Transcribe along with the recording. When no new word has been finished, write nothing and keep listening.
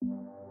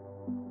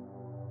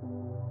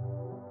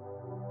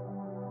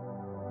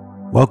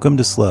Welcome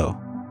to Slow,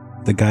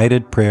 the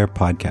guided prayer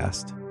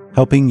podcast,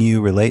 helping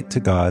you relate to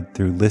God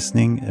through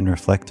listening and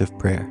reflective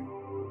prayer.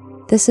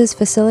 This is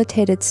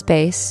facilitated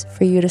space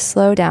for you to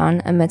slow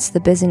down amidst the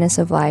busyness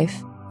of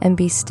life and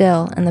be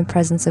still in the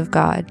presence of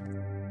God.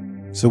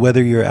 So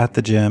whether you're at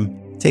the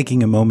gym,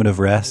 taking a moment of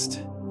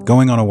rest,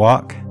 going on a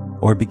walk,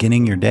 or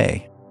beginning your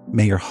day,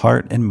 may your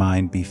heart and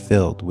mind be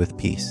filled with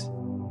peace.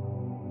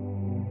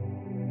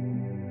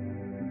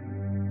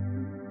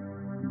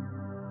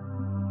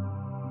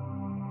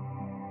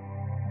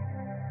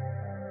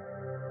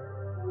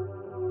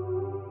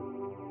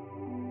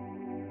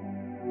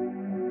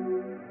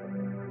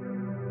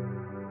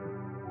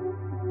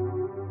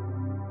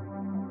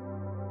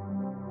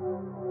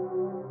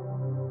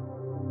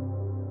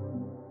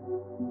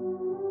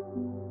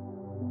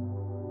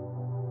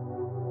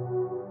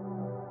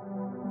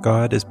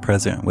 God is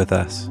present with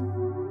us.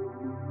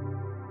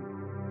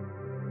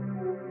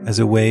 As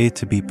a way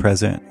to be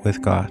present with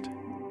God,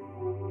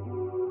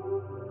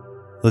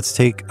 let's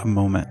take a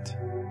moment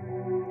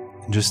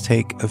and just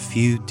take a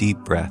few deep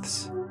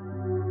breaths,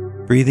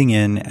 breathing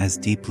in as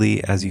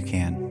deeply as you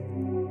can,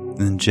 and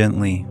then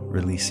gently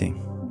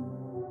releasing.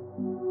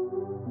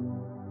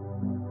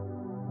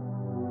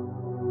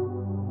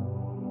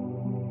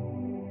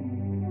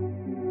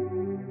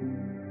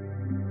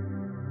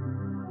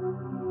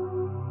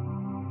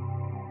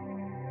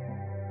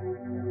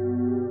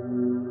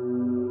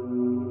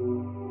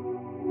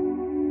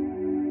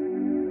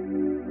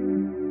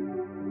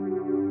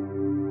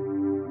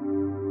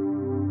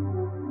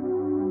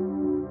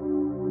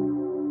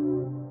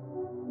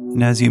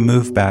 And as you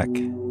move back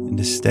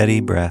into steady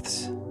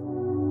breaths,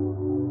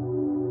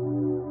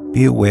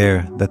 be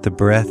aware that the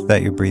breath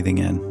that you're breathing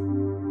in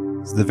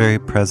is the very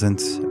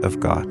presence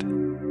of God.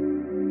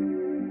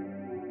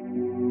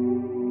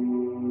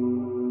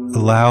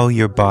 Allow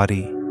your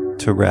body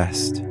to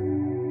rest.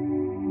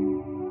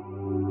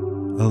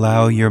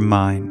 Allow your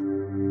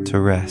mind to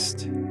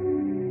rest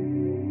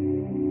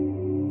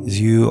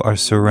as you are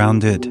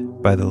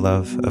surrounded by the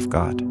love of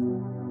God.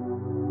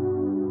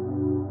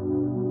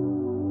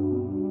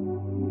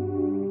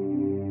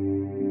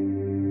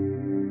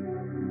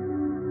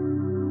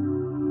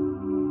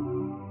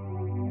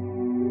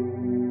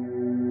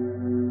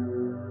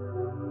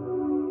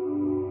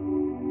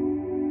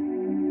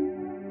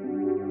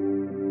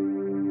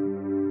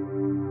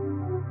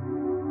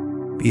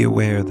 Be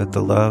aware that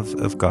the love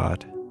of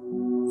God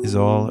is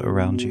all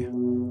around you,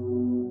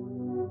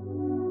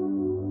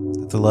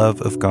 that the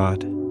love of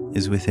God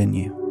is within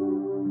you.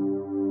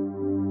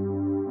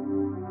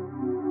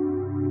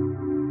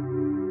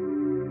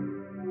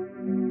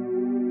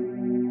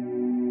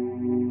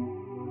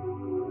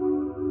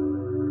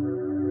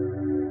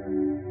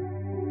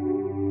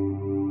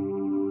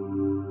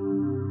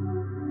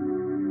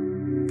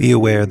 Be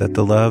aware that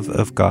the love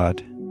of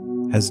God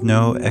has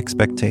no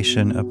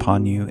expectation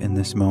upon you in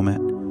this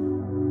moment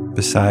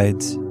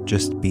besides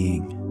just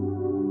being.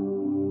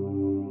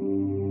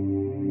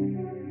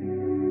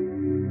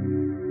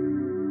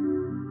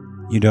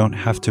 You don't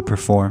have to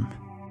perform.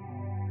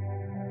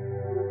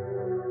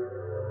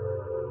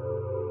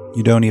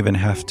 You don't even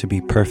have to be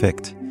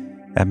perfect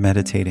at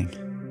meditating.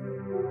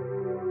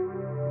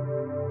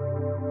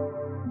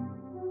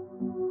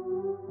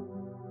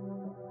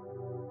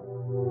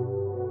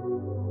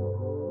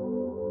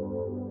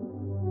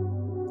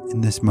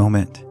 In this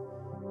moment,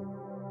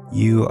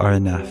 you are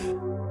enough.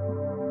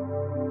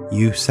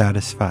 You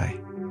satisfy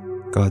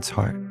God's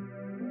heart.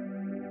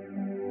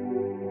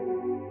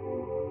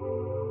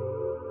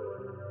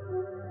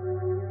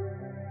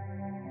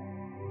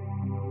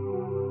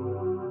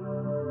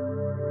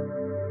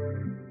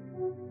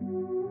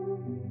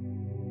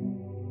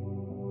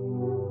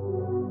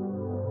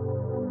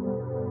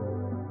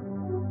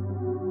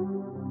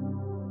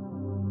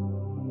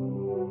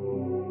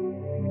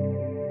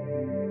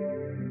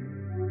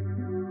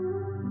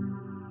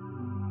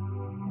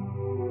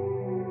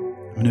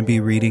 I'm going to be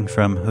reading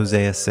from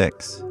Hosea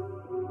 6,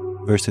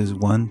 verses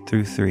 1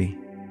 through 3.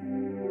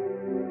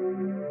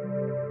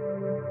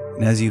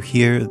 And as you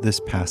hear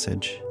this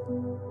passage,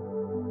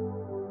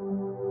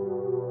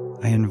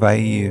 I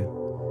invite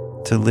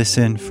you to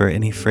listen for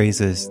any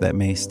phrases that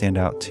may stand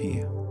out to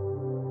you.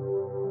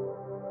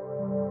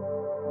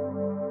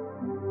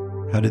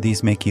 How do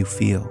these make you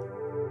feel?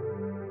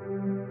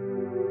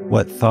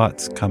 What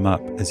thoughts come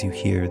up as you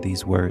hear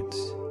these words?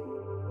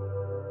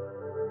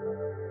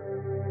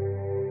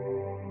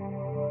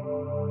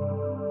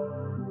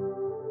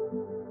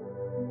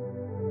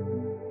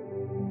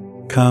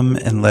 Come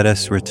and let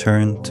us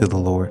return to the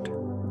Lord.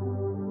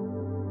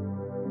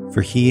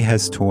 For he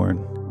has torn,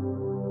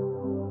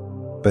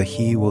 but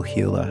he will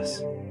heal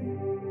us.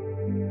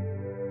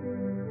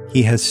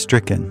 He has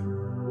stricken,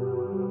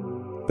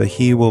 but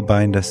he will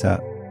bind us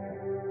up.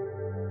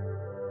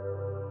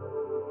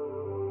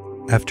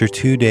 After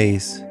 2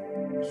 days,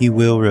 he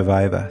will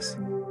revive us.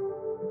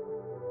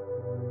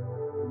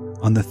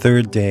 On the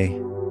third day,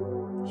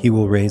 he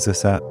will raise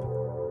us up,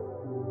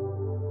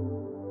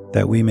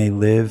 that we may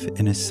live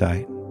in his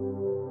sight.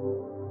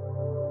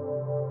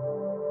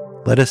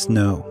 Let us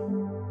know.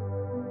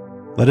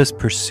 Let us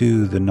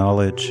pursue the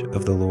knowledge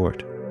of the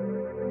Lord.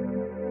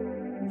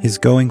 His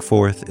going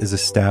forth is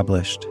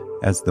established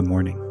as the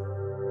morning.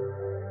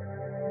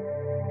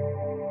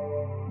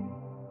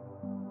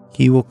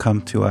 He will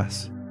come to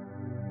us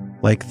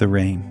like the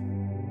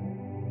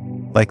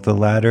rain, like the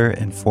latter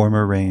and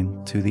former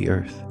rain to the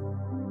earth.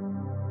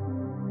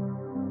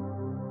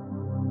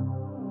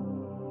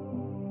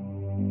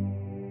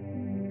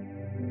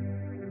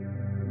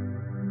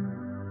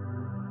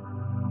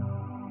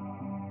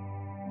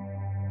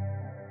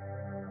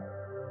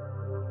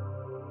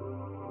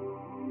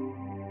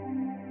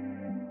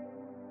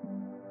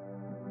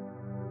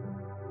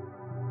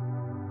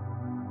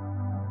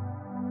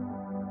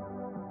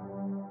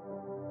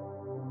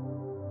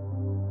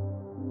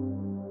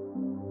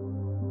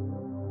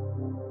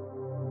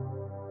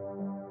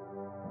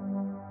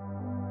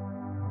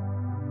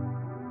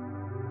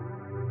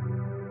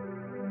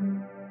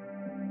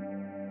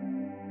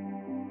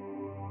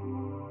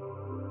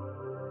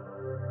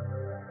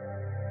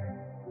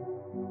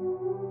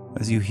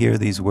 As you hear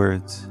these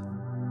words,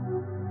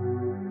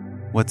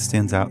 what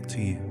stands out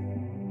to you?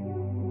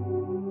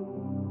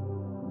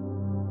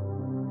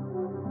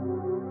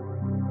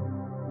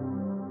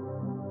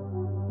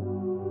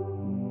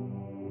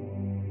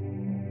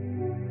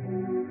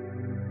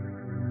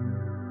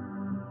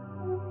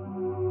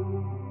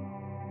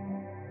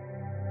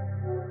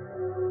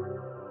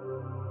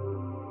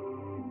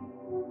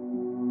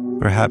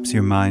 Perhaps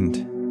your mind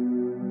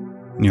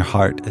and your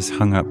heart is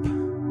hung up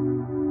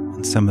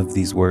on some of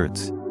these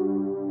words.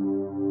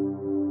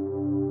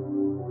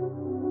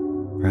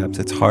 Perhaps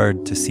it's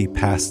hard to see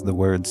past the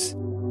words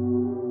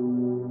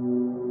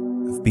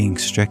of being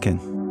stricken,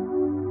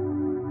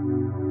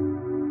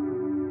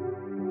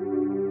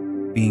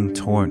 being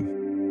torn.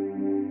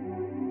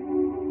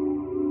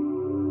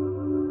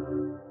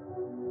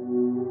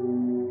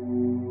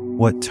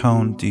 What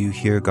tone do you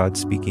hear God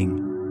speaking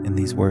in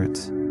these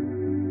words?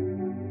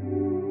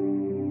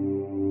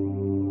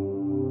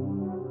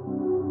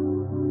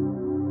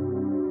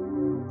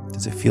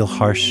 Does it feel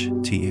harsh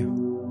to you,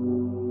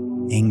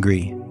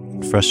 angry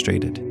and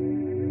frustrated?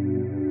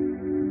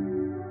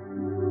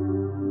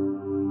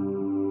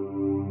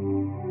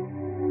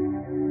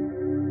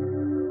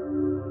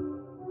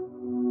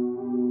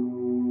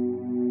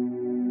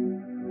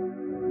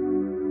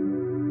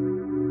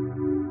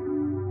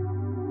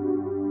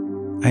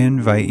 I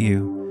invite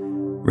you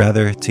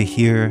rather to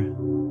hear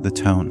the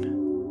tone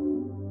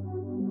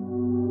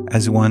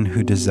as one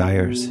who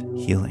desires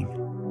healing.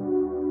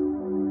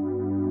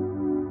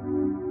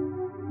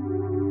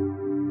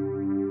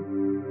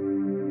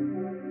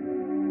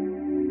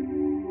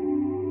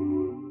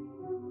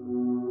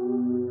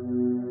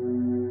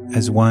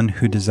 As one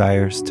who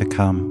desires to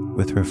come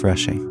with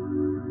refreshing.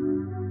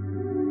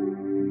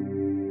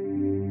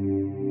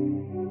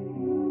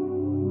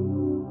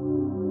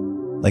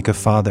 Like a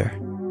father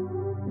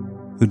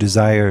who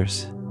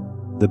desires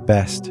the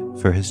best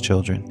for his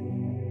children.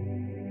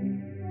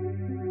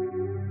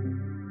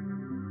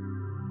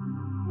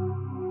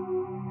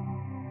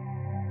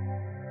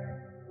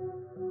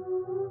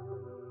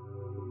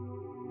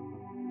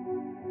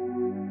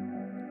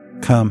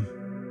 Come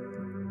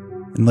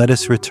and let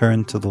us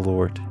return to the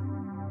Lord.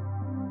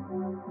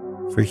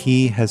 For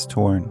he has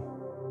torn,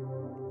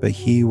 but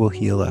he will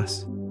heal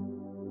us.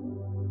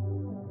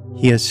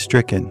 He has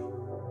stricken,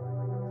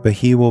 but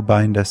he will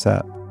bind us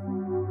up.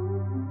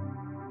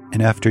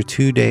 And after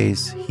 2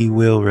 days he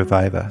will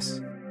revive us.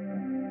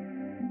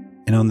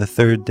 And on the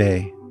 3rd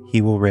day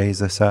he will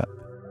raise us up,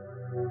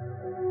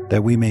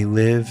 that we may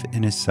live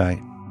in his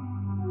sight.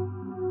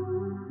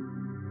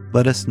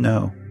 Let us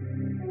know.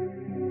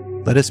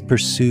 Let us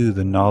pursue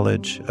the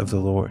knowledge of the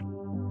Lord.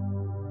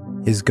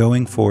 His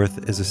going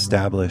forth is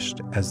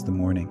established as the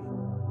morning.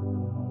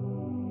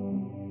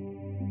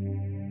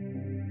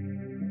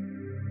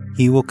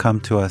 He will come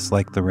to us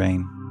like the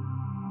rain,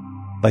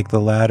 like the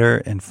latter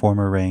and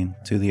former rain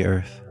to the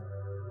earth.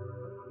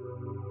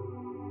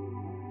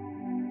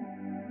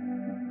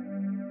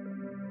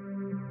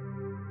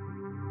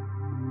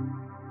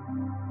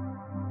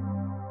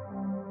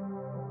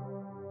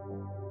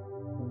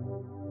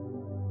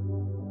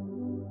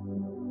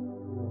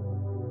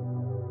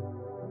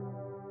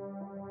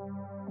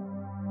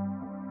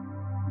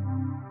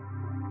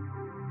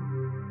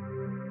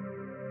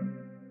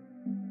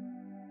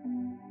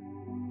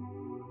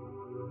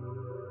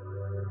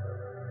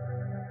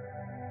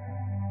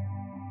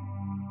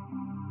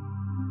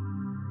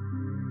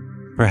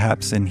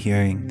 Perhaps in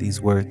hearing these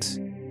words,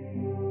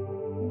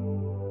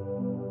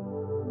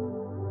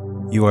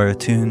 you are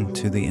attuned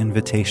to the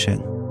invitation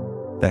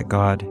that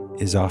God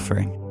is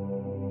offering.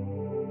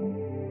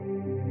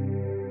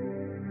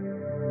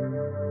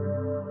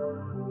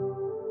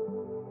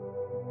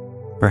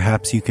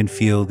 Perhaps you can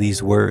feel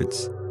these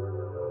words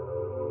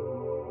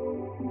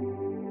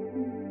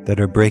that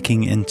are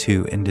breaking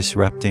into and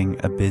disrupting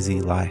a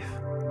busy life.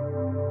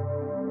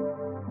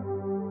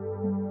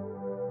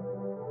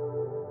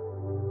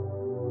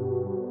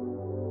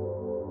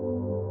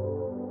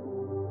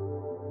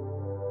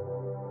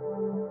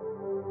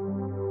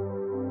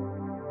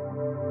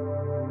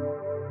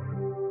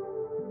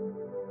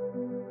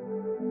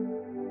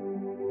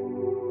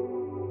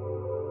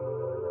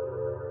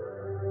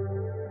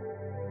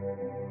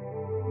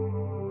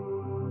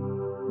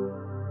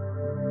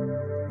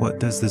 What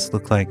does this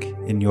look like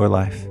in your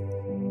life?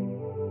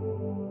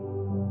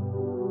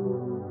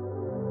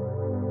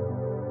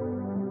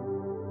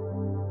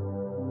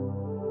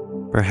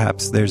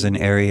 Perhaps there's an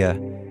area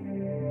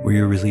where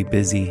you're really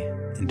busy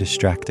and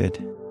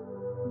distracted.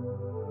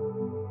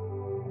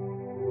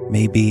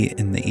 Maybe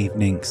in the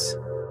evenings,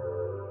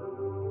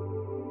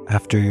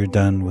 after you're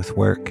done with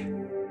work,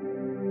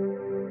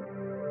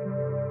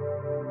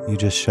 you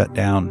just shut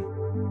down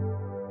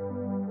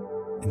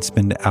and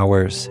spend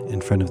hours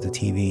in front of the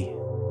TV.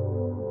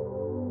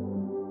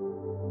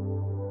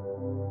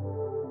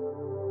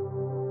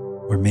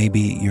 Or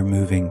maybe you're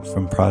moving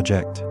from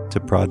project to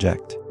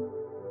project,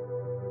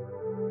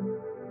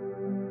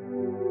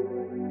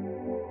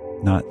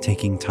 not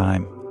taking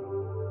time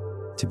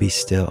to be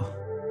still,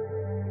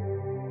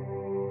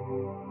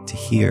 to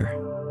hear,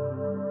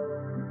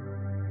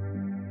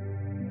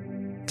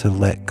 to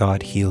let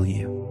God heal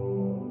you.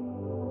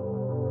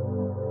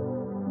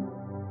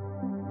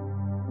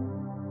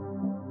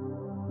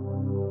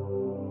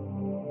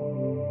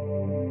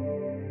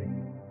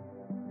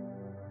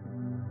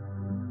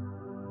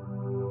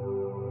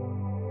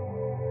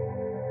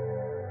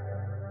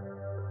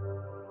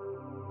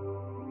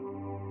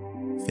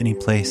 If any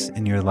place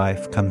in your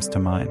life comes to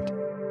mind,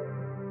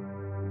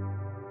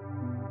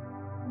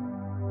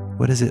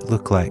 what does it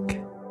look like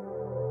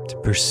to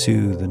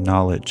pursue the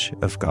knowledge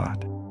of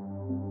God?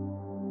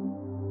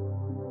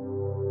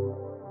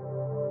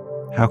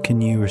 How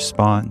can you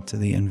respond to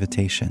the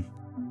invitation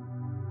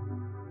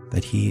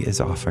that He is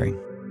offering?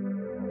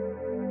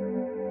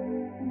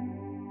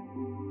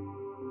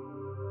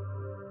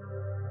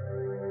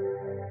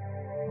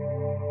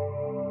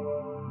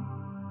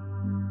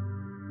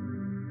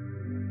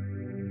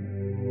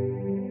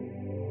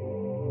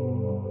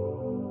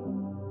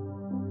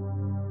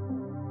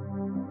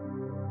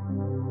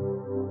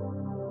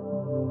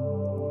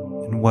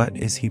 And what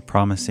is He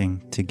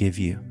promising to give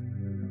you?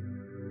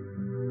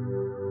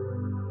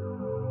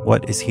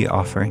 What is He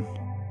offering?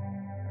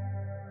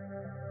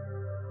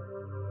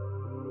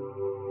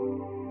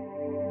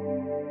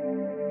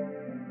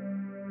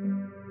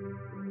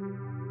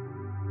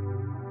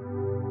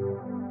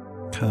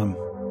 Come,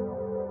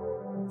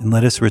 and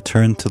let us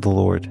return to the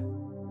Lord,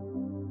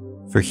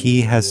 for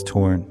He has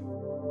torn,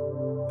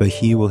 but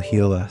He will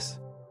heal us.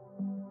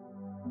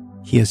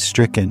 He has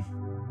stricken,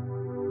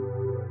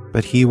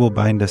 but He will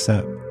bind us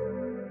up.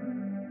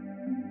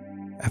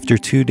 After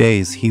 2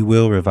 days He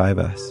will revive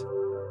us,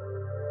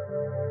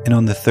 and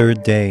on the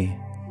third day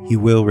He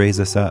will raise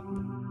us up,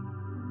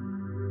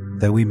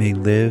 that we may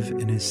live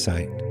in His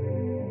sight.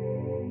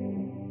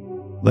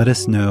 Let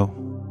us know.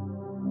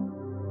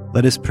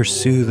 Let us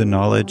pursue the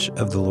knowledge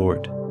of the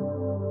Lord.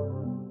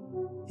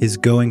 His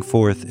going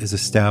forth is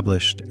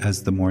established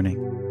as the morning.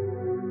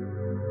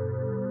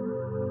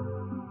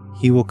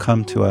 He will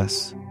come to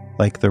us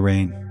like the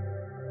rain,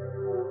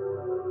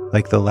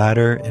 like the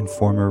latter and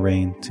former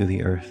rain to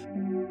the earth.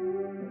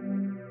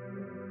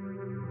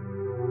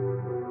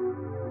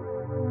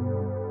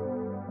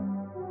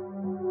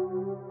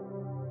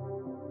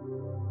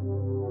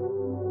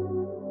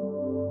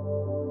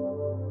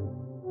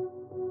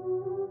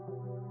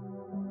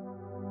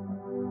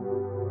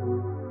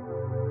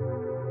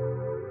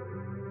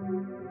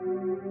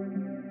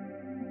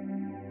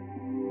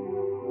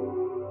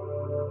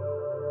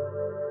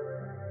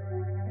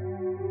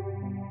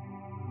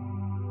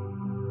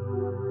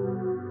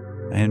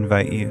 I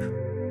invite you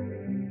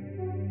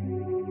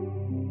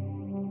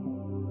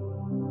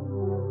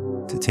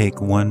to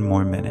take one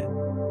more minute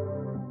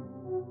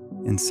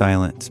in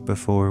silence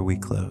before we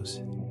close,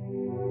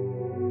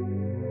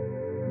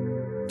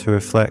 to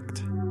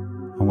reflect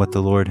on what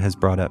the Lord has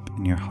brought up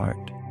in your heart.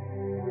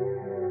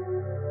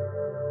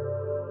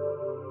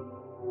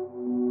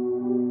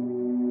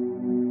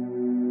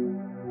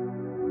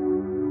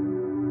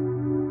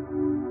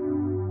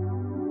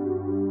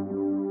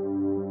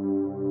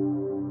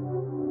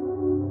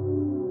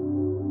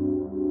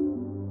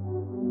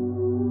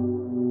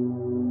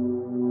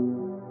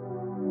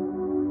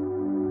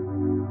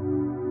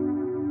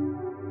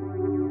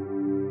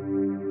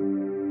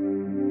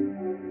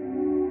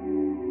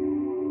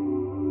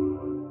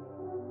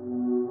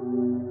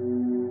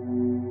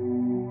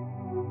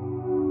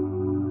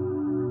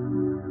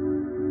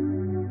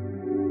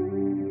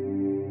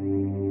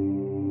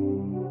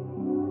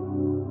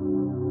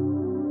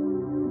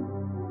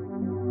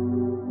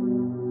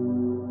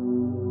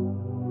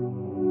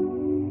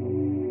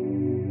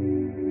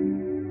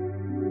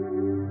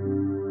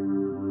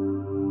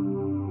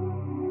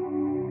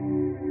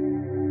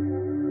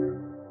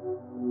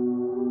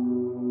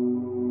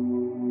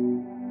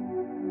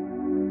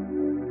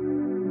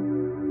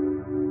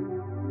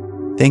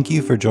 Thank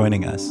you for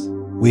joining us.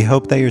 We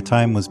hope that your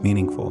time was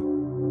meaningful.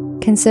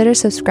 Consider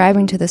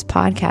subscribing to this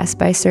podcast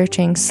by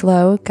searching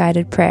Slow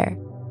Guided Prayer.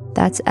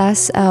 That's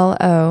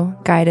SLO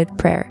Guided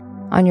Prayer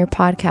on your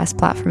podcast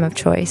platform of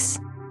choice.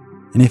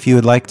 And if you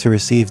would like to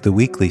receive the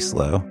weekly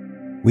Slow,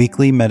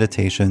 weekly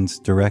meditations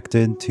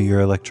directed to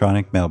your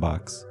electronic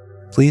mailbox,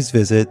 please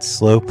visit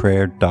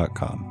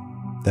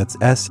slowprayer.com. That's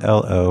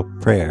SLO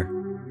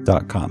prayer.com.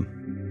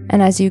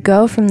 And as you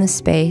go from this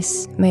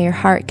space, may your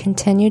heart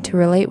continue to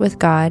relate with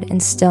God in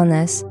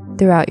stillness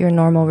throughout your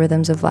normal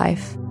rhythms of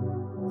life.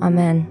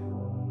 Amen.